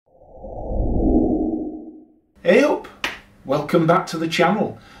Hey up! Welcome back to the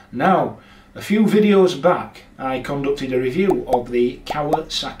channel. Now, a few videos back I conducted a review of the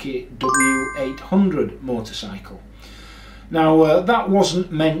Kawasaki W800 motorcycle. Now that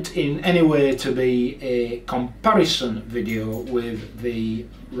wasn't meant in any way to be a comparison video with the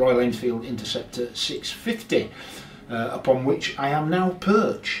Royal Enfield Interceptor 650 upon which I am now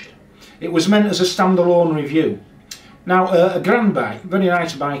perched. It was meant as a standalone review. Now a grand bike, very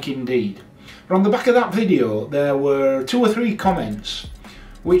nice bike indeed. But on the back of that video there were 2 or 3 comments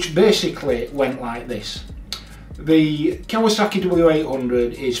which basically went like this. The Kawasaki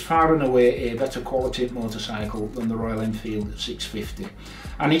W800 is far and away a better quality motorcycle than the Royal Enfield 650,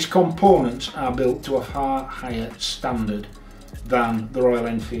 and its components are built to a far higher standard than the Royal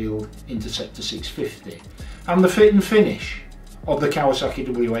Enfield Interceptor 650, and the fit and finish of the Kawasaki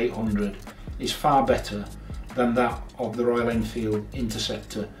W800 is far better than that of the Royal Enfield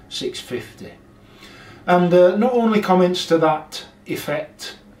Interceptor 650. And not only comments to that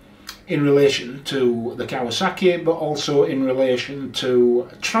effect in relation to the Kawasaki, but also in relation to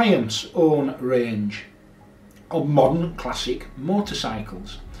Triumph's own range of modern classic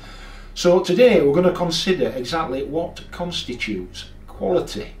motorcycles. So today we're going to consider exactly what constitutes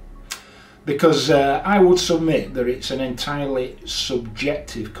quality, because I would submit that it's an entirely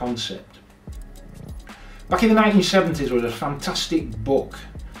subjective concept. Back in the 1970s there was a fantastic book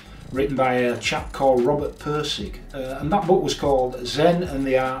written by a chap called Robert Pirsig, and that book was called Zen and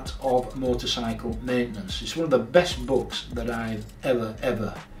the Art of Motorcycle Maintenance. It's one of the best books that I've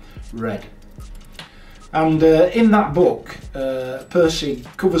ever read. And in that book Pirsig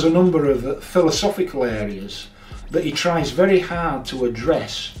covers a number of philosophical areas that he tries very hard to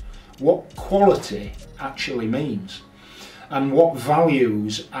address what quality actually means and what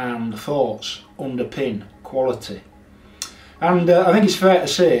values and thoughts underpin quality. And I think it's fair to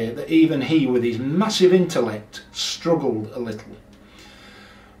say that even he, with his massive intellect, struggled a little.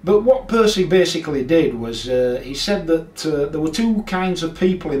 But what Pirsig basically did was he said that there were 2 kinds of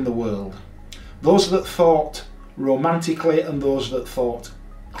people in the world: those that thought romantically and those that thought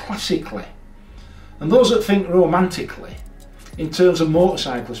classically. And those that think romantically, in terms of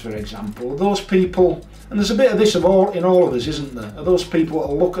motorcycles for example, are those people, and there's a bit of this in all of us, isn't there, are those people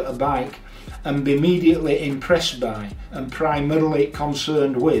that look at a bike and be immediately impressed by and primarily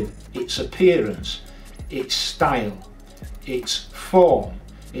concerned with its appearance, its style, its form,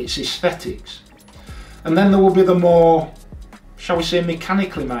 its aesthetics. And then there will be the more, shall we say,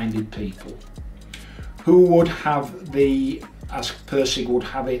 mechanically minded people who would have the, as Pirsig would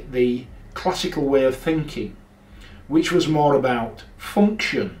have it, the classical way of thinking, which was more about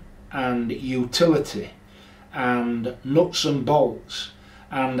function and utility and nuts and bolts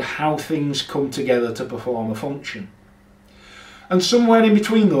and how things come together to perform a function. And somewhere in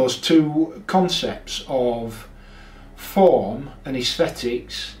between those 2 concepts of form and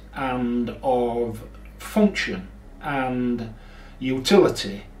aesthetics and of function and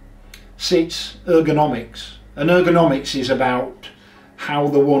utility sits ergonomics. And ergonomics is about how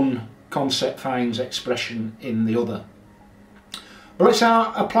the one concept finds expression in the other. But let's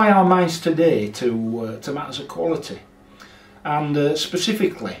apply our minds today to matters of quality, and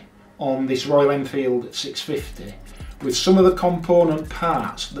specifically on this Royal Enfield 650, with some of the component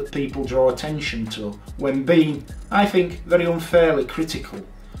parts that people draw attention to when being, I think, very unfairly critical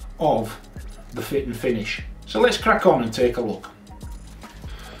of the fit and finish. So let's crack on and take a look.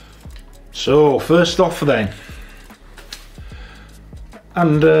 So first off then,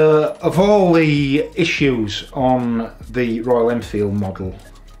 and of all the issues on the Royal Enfield model,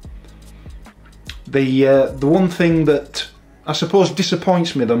 the one thing that I suppose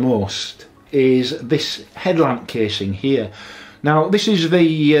disappoints me the most is this headlamp casing here. Now this is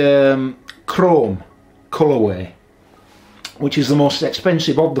the chrome colourway, which is the most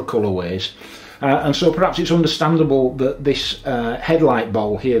expensive of the colourways, and so perhaps it's understandable that this headlight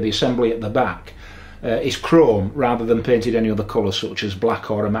bowl here, the assembly at the back, is chrome rather than painted any other colour such as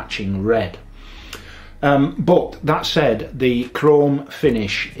black or a matching red. But that said, the chrome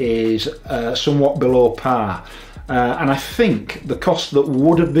finish is somewhat below par. And I think the cost that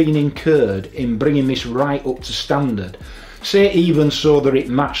would have been incurred in bringing this right up to standard, say even so that it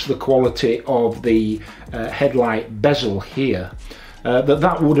matched the quality of the headlight bezel here,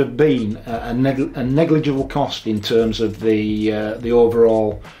 that would have been a negligible cost in terms of the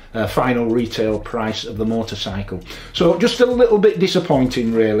overall final retail price of the motorcycle. So just a little bit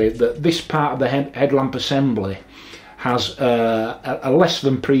disappointing really that this part of the headlamp assembly has a less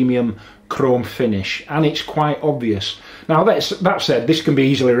than premium chrome finish, and it's quite obvious. Now that said, this can be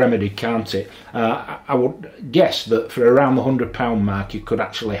easily remedied, can't it? I would guess that for around the £100 mark you could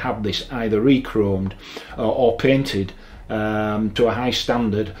actually have this either re-chromed or painted to a high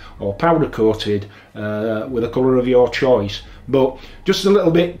standard, or powder coated with a colour of your choice. But just a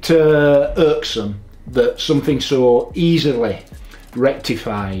little bit irksome that something so easily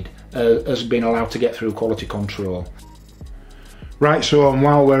rectified has been allowed to get through quality control. Right, so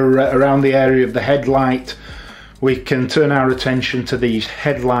while we're around the area of the headlight, we can turn our attention to these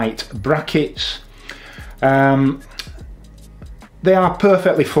headlight brackets. They are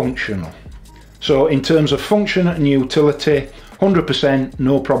perfectly functional. So in terms of function and utility, 100%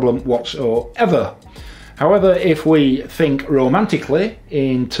 no problem whatsoever. However, if we think romantically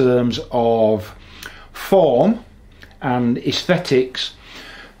in terms of form and aesthetics,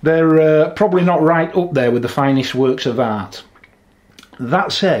 they're probably not right up there with the finest works of art.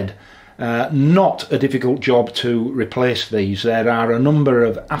 That said, not a difficult job to replace these. There are a number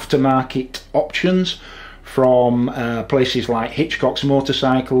of aftermarket options from places like Hitchcock's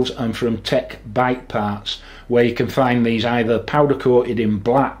Motorcycles and from Tech Bike Parts, where you can find these either powder coated in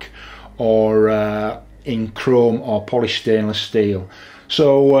black or in chrome or polished stainless steel.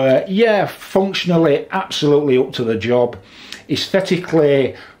 So yeah, functionally absolutely up to the job.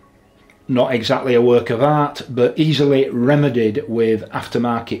 Aesthetically, not exactly a work of art, but easily remedied with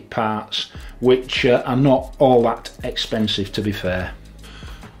aftermarket parts, which are not all that expensive, to be fair.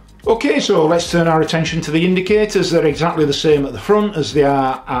 Okay, so let's turn our attention to the indicators. They're exactly the same at the front as they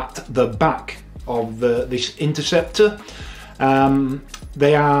are at the back of this Interceptor.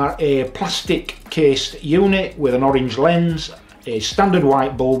 They are a plastic cased unit with an orange lens, a standard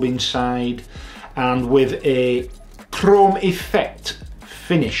white bulb inside, and with a chrome effect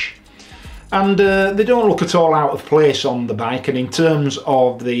finish. And they don't look at all out of place on the bike, and in terms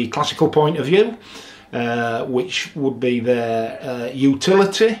of the classical point of view, which would be their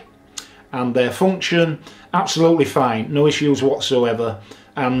utility and their function, absolutely fine, no issues whatsoever,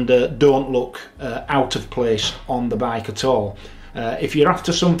 and don't look out of place on the bike at all. If you're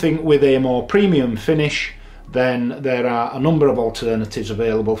after something with a more premium finish, then there are a number of alternatives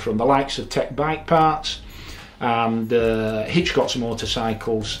available from the likes of Tech Bike Parts and Hitchcock's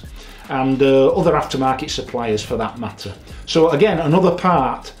Motorcycles, and other aftermarket suppliers for that matter. So again, another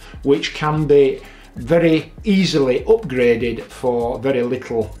part which can be very easily upgraded for very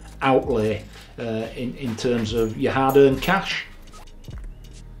little outlay in terms of your hard-earned cash.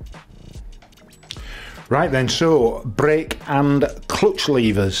 Right then, so brake and clutch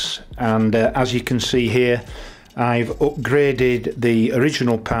levers, and as you can see here, I've upgraded the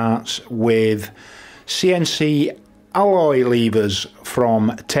original parts with CNC alloy levers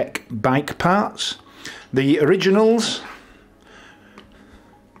from Tech Bike Parts. The originals,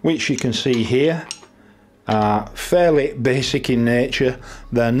 which you can see here, are fairly basic in nature.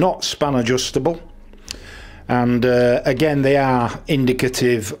 They're not span adjustable, and again, they are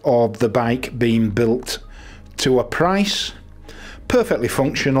indicative of the bike being built to a price. Perfectly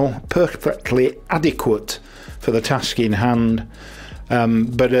functional, perfectly adequate for the task in hand,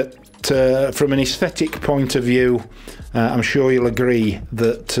 but from an aesthetic point of view, I'm sure you'll agree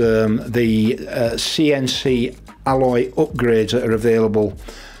that the CNC alloy upgrades that are available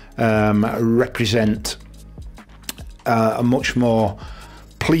represent a much more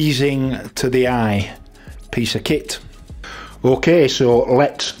pleasing to the eye piece of kit. Okay, so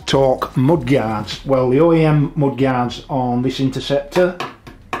let's talk mudguards. Well, the OEM mudguards on this Interceptor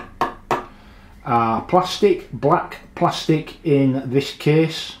are plastic, black plastic in this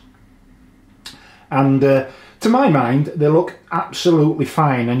case, and to my mind they look absolutely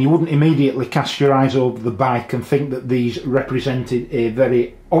fine, and you wouldn't immediately cast your eyes over the bike and think that these represented a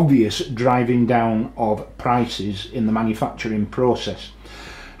very obvious driving down of prices in the manufacturing process.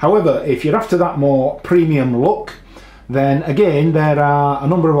 However, if you're after that more premium look, then again there are a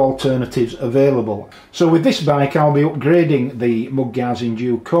number of alternatives available. So with this bike I'll be upgrading the mudguards in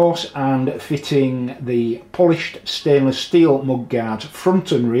due course and fitting the polished stainless steel mudguards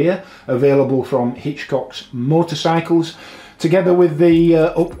front and rear, available from Hitchcock's Motorcycles, together with the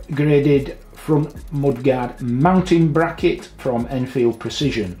upgraded front mudguard mounting bracket from Enfield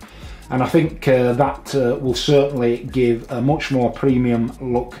Precision. And I think that will certainly give a much more premium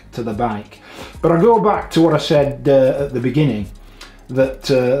look to the bike. But I go back to what I said at the beginning, that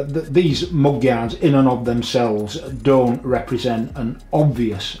these mudguards in and of themselves don't represent an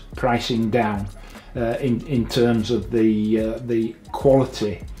obvious pricing down in terms of the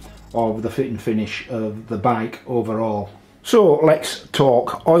quality of the fit and finish of the bike overall. So let's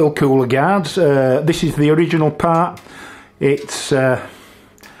talk oil cooler guards. This is the original part. It's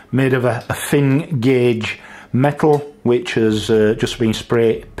made of a thin gauge metal which has just been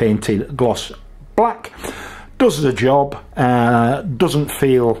spray painted gloss black. Does the job, doesn't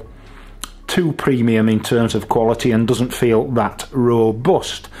feel too premium in terms of quality and doesn't feel that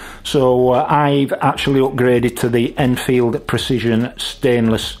robust. So I've actually upgraded to the Enfield Precision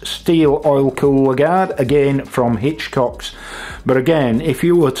Stainless Steel Oil Cooler Guard, again from Hitchcock's. But again, if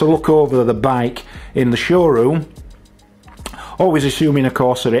you were to look over the bike in the showroom, always assuming of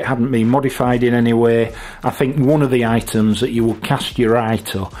course that it hadn't been modified in any way, I think one of the items that you would cast your eye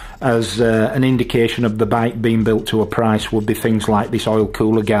to as an indication of the bike being built to a price would be things like this oil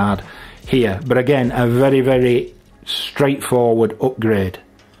cooler guard here. But again, a very straightforward upgrade.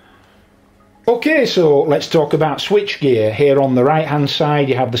 Okay, so let's talk about switchgear. Here on the right hand side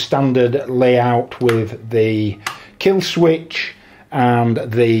you have the standard layout with the kill switch and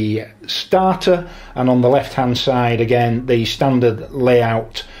the starter, and on the left hand side again the standard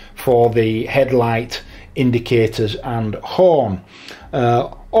layout for the headlight, indicators and horn.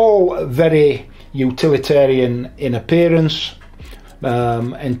 All very utilitarian in appearance,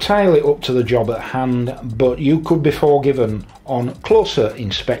 entirely up to the job at hand, but you could be forgiven on closer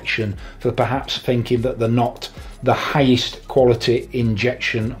inspection for perhaps thinking that they're not the highest quality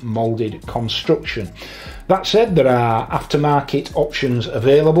injection moulded construction. That said, there are aftermarket options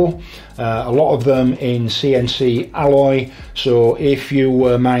available, a lot of them in CNC alloy, so if you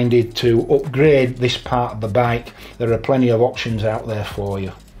were minded to upgrade this part of the bike, there are plenty of options out there for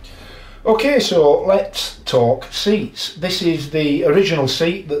you. Okay, so let's talk seats. This is the original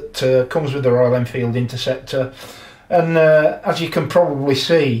seat that comes with the Royal Enfield Interceptor, and as you can probably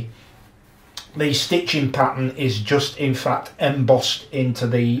see, the stitching pattern is just in fact embossed into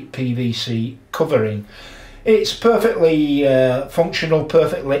the PVC covering. It's perfectly functional,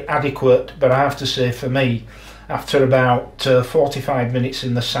 perfectly adequate, but I have to say for me, after about 45 minutes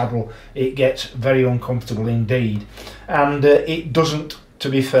in the saddle, it gets very uncomfortable indeed, and it doesn't, to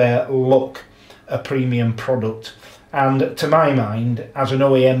be fair, look a premium product, and to my mind, as an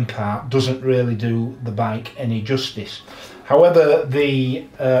OEM part, doesn't really do the bike any justice. However, the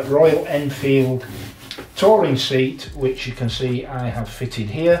Royal Enfield touring seat, which you can see I have fitted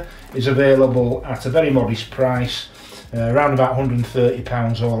here, is available at a very modest price, around about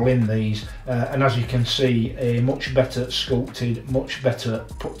 £130 all in these, and as you can see, a much better sculpted, much better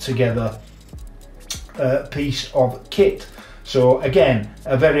put together piece of kit. So again,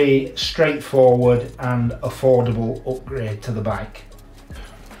 a very straightforward and affordable upgrade to the bike.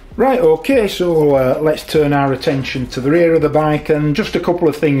 Right, okay, so let's turn our attention to the rear of the bike, and just a couple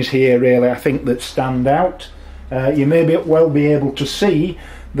of things here really I think that stand out. You may well be able to see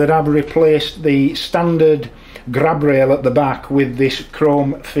that I've replaced the standard grab rail at the back with this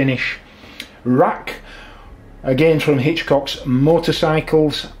chrome finish rack, again from Hitchcock's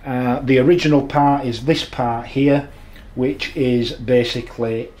motorcycles. The original part is this part here, which is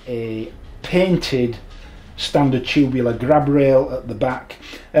basically a painted standard tubular grab rail at the back.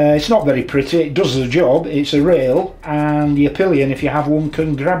 It's not very pretty, it does the job, it's a rail and your pillion, if you have one,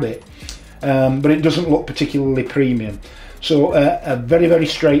 can grab it, but it doesn't look particularly premium. So a very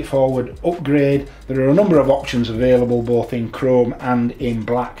straightforward upgrade. There are a number of options available both in chrome and in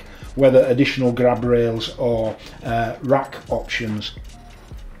black, whether additional grab rails or rack options.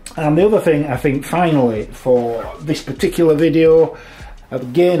 And the other thing I think finally for this particular video,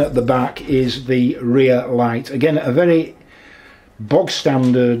 again at the back, is the rear light. Again, a very bog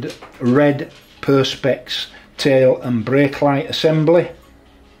standard red Perspex tail and brake light assembly.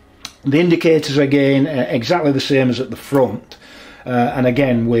 The indicators again exactly the same as at the front, and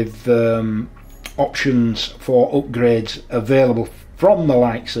again with options for upgrades available from the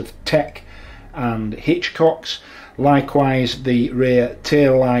likes of Tech and Hitchcock's. Likewise, the rear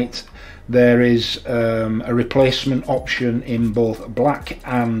tail light, there is a replacement option in both black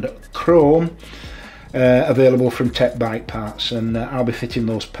and chrome available from Tech Bike Parts, and I'll be fitting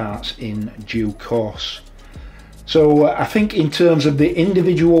those parts in due course. So I think in terms of the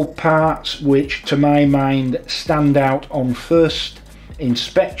individual parts which to my mind stand out on first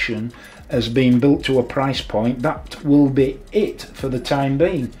inspection as being built to a price point, that will be it for the time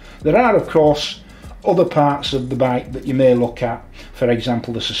being. There are of course other parts of the bike that you may look at, for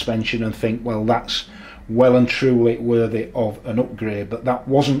example the suspension, and think, well, that's well and truly worthy of an upgrade, but that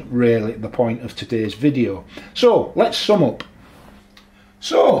wasn't really the point of today's video. So let's sum up.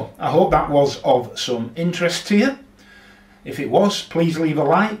 So I hope that was of some interest to you. If it was, please leave a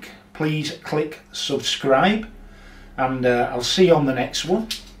like, please click subscribe, and I'll see you on the next one.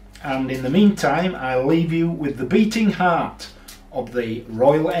 and in the meantime I'll leave you with the beating heart of the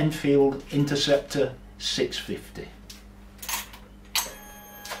Royal Enfield Interceptor 650.